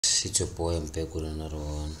It's your boy, I'm back with another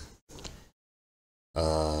one.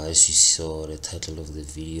 As you saw the title of the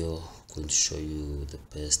video, I'm going to show you the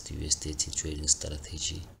best US30 trading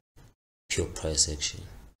strategy, pure price action.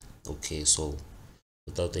 Okay, so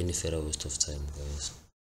without any further waste of time, guys,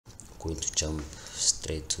 I'm going to jump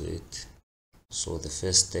straight to it. So the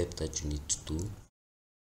first step that you need to do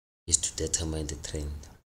is to determine the trend.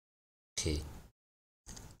 Okay,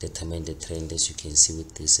 determine the trend. As you can see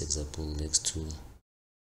with this example next to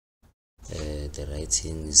the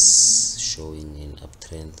writing is showing an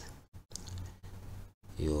uptrend.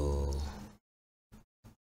 Your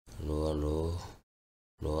lower low,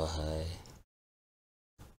 lower high,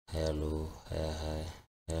 higher low, higher high,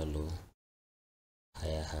 higher low,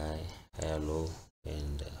 higher high, higher low,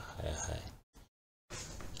 and higher high.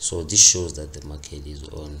 So this shows that the market is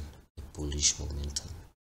on a bullish momentum.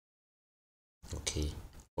 Okay,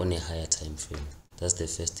 on a higher time frame. That's the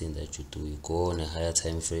first thing that you do. You go on a higher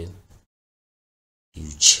time frame, you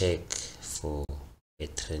check for a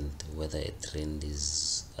trend, whether a trend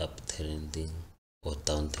is uptrending or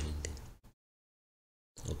downtrending.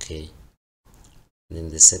 Okay, and then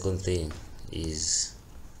the second thing is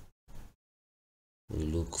we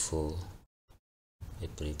look for a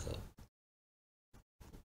breakout.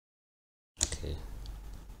 Okay,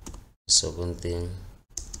 second thing,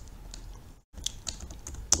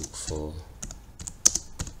 look for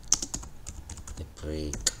a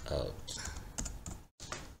breakout.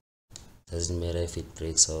 Doesn't matter if it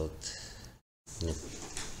breaks out in a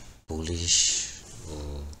bullish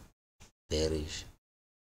or bearish,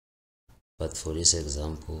 but for this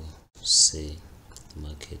example, say the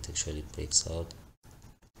market actually breaks out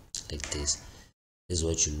like this. This is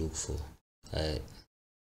what you look for. This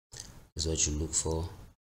is what you look for,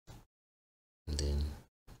 and then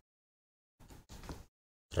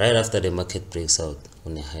right after the market breaks out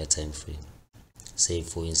on a higher time frame, say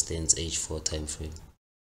for instance H4 time frame,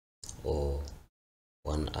 or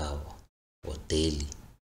 1 hour or daily,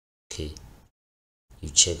 okay, you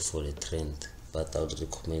check for the trend, but I would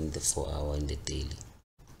recommend the 4 hour and the daily.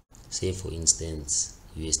 Say for instance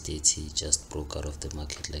US30 just broke out of the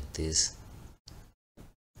market like this,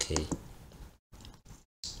 okay,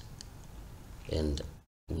 and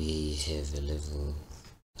we have a level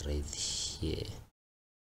right here.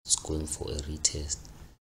 It's going for a retest.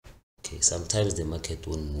 Okay, sometimes the market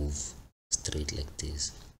won't move straight like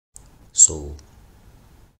this. So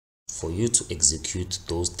for you to execute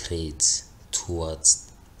those trades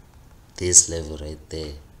towards this level right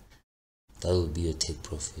there, that will be your take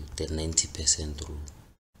profit, the 90% rule.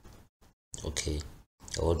 Okay,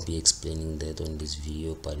 I won't be explaining that on this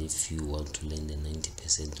video, but if you want to learn the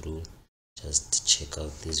 90% rule, just check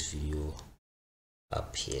out this video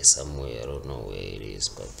up here somewhere. I don't know where it is,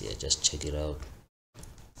 but yeah, just check it out.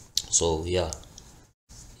 So yeah,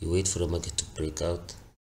 you wait for the market to break out.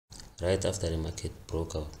 Right after the market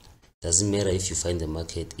broke out, doesn't matter if you find the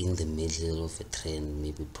market in the middle of a trend,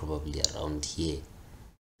 maybe probably around here.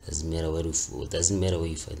 Doesn't matter where you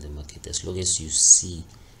find the market, as long as you see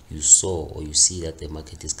that the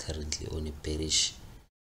market is currently on a bearish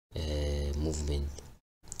movement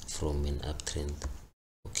from an uptrend.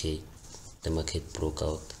 Okay, the market broke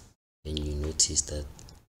out and you notice that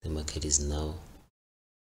the market is now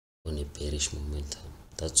on a bearish momentum.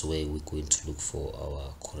 That's where we're going to look for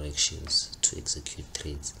our corrections to execute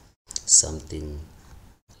trades. Something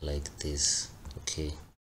like this. Okay,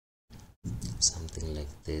 something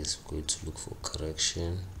like this. We're going to look for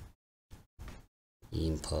correction,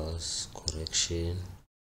 impulse, correction,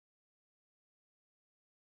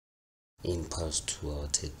 impulse to our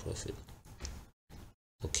take profit.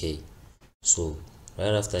 Okay, so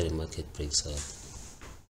right after the market breaks out,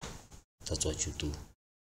 that's what you do.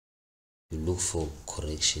 You look for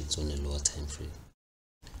corrections on a lower time frame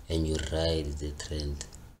and you ride the trend.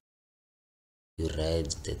 You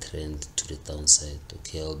ride the trend to the downside.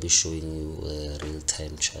 Okay, I'll be showing you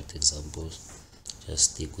real-time chart examples.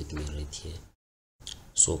 Just stick with me right here.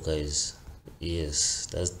 So guys, yes,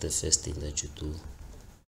 that's the first thing that you do.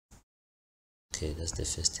 Okay, that's the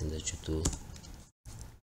first thing that you do.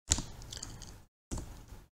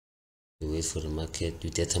 You wait for the market,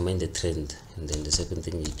 you determine the trend, and then the second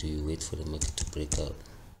thing you do, you wait for the market to break out.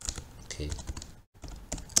 Okay,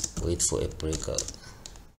 wait for a breakout.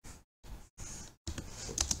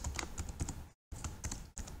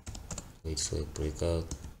 Wait for a breakout.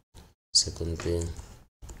 Second thing,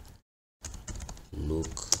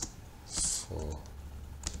 look for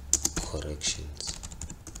corrections.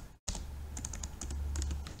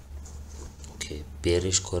 Okay,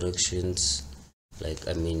 bearish corrections,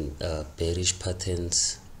 bearish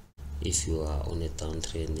patterns if you are on a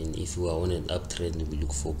downtrend, and if you are on an uptrend, we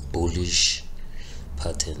look for bullish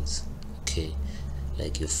patterns, okay,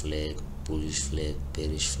 like your flag, bullish flag,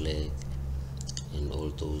 bearish flag, and all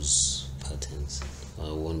those patterns.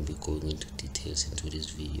 I won't be going into details into this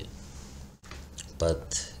video,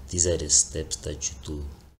 but these are the steps that you do.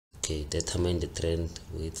 Okay, determine the trend,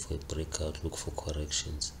 wait for a breakout, look for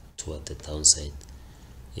corrections toward the downside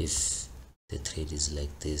if the trade is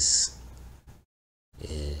like this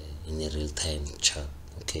in a real-time chart.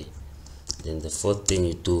 Okay, then the fourth thing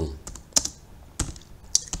you do,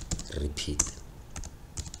 repeat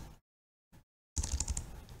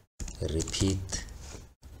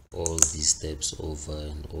all these steps over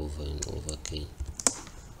and over and over again.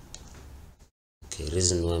 Okay,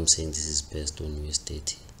 reason why I'm saying this is best on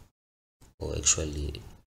US30, or actually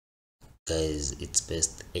guys, it's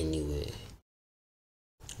best anywhere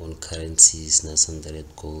on currencies, Nasdaq, red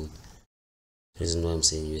gold. Reason why I'm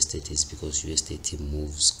saying US30 is because US30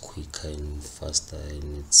 moves quicker and faster,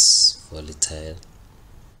 and it's volatile.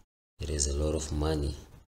 It has a lot of money.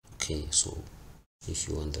 Okay, so if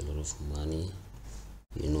you want a lot of money,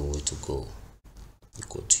 you know where to go. You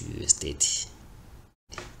go to US30.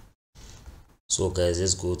 So guys,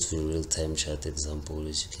 let's go to a real-time chart example.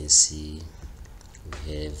 As you can see,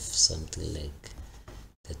 we have something like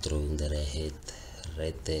the drawing that I had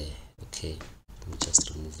right there. Okay, let me just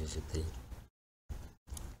remove everything.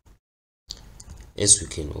 As we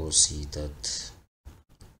can all see that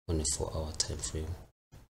on a 4-hour time frame,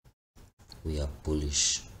 we are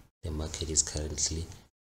bullish. The market is currently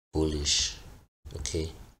bullish.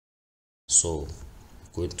 Okay, so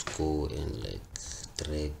we're going to go and like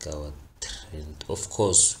drag our trend. Of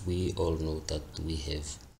course, we all know that we have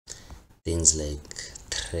things like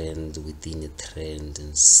trend within a trend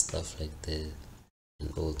and stuff like that,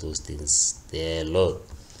 and all those things. There are a lot,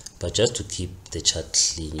 but just to keep the chart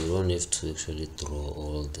clean, you don't have to actually draw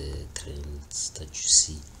all the trends that you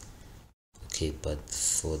see. Okay, but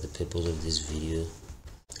for the purpose of this video,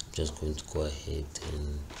 I'm just going to go ahead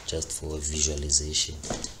and just for a visualization,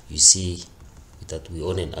 you see that we're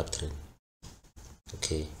on an uptrend.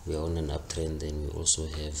 Okay, we are on an uptrend, and we also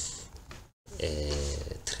have a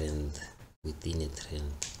trend within a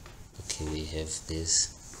trend. Okay, we have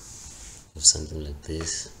this, we have something like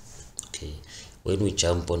this. Okay, when we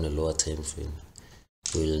jump on a lower time frame,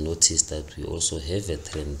 we will notice that we also have a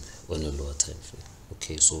trend on a lower time frame.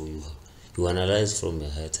 Okay, so you analyze from a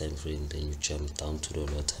higher time frame, then you jump down to the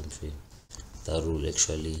lower time frame. That will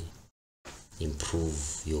actually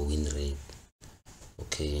improve your win rate.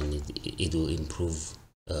 Okay, and it will improve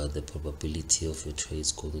the probability of your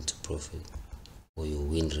trades going into profit, or your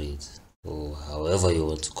win rate, or however you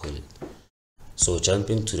want to call it. So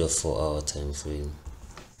jumping to the 4-hour time frame,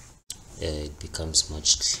 it becomes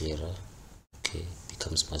much clearer. Okay, it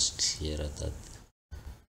becomes much clearer that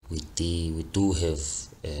we do have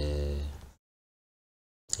a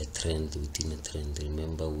trend within a trend.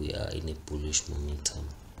 Remember, we are in a bullish momentum,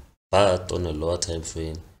 but on a lower time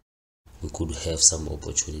frame, we could have some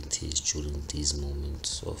opportunities during these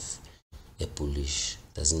moments of a bullish.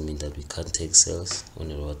 Doesn't mean that we can't take sales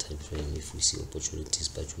on a lower time frame if we see opportunities,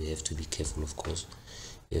 but we have to be careful. Of course,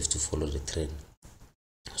 we have to follow the trend.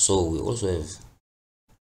 So we also have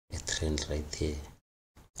a trend right here,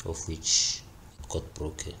 of which it got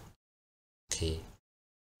broken. Okay,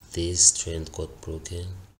 this trend got broken.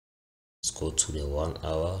 Let's go to the 1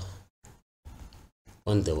 hour.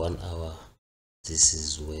 On the 1 hour, this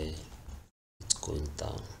is where it's going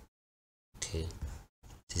down. Okay,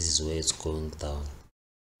 this is where it's going down.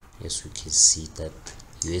 As we can see that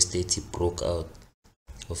US30 broke out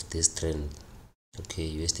of this trend. Okay,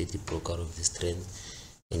 US30 broke out of this trend,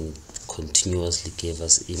 and it continuously gave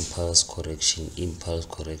us impulse correction, impulse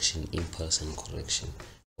correction, impulse and correction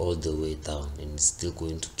all the way down, and it's still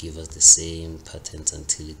going to give us the same patterns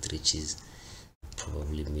until it reaches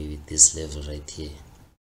probably maybe this level right here,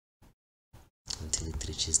 until it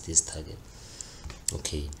reaches this target.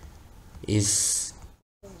 Okay, if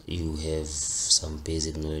you have some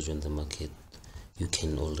basic knowledge on the market, you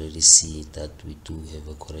can already see that we do have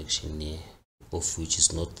a correction here, of which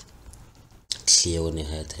is not clear on a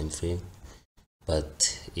higher time frame,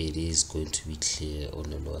 but it is going to be clear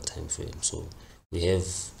on a lower time frame. So we have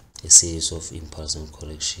a series of impulse and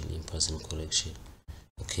correction, impulse and correction.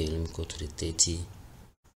 Okay, let me go to the 30.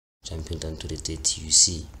 Jumping down to the 30, you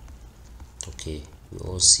see, okay, we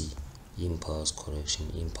all see impulse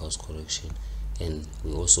correction, and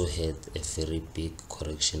we also had a very big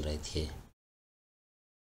correction right here.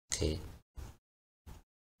 Okay,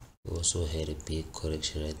 we also had a big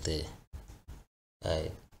correction right there.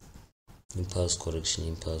 Impulse correction,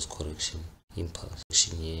 impulse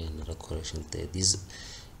correction here, another correction there.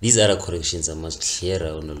 These other corrections are much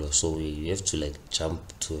clearer on the law, so you have to like jump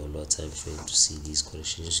to a lot of time frame to see these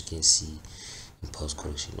corrections. As you can see, impulse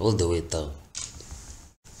correction all the way down.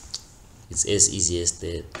 It's as easy as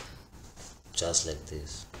that, just like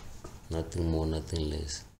this, nothing more, nothing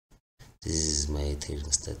less. This is my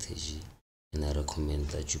trading strategy, and I recommend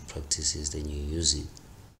that you practice it, then you use it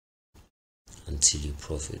until you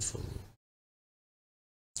profit from it,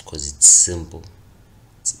 because it's simple,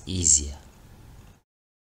 it's easier,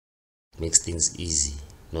 it makes things easy,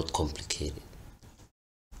 not complicated.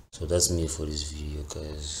 So that's me for this video,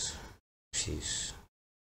 guys. Peace.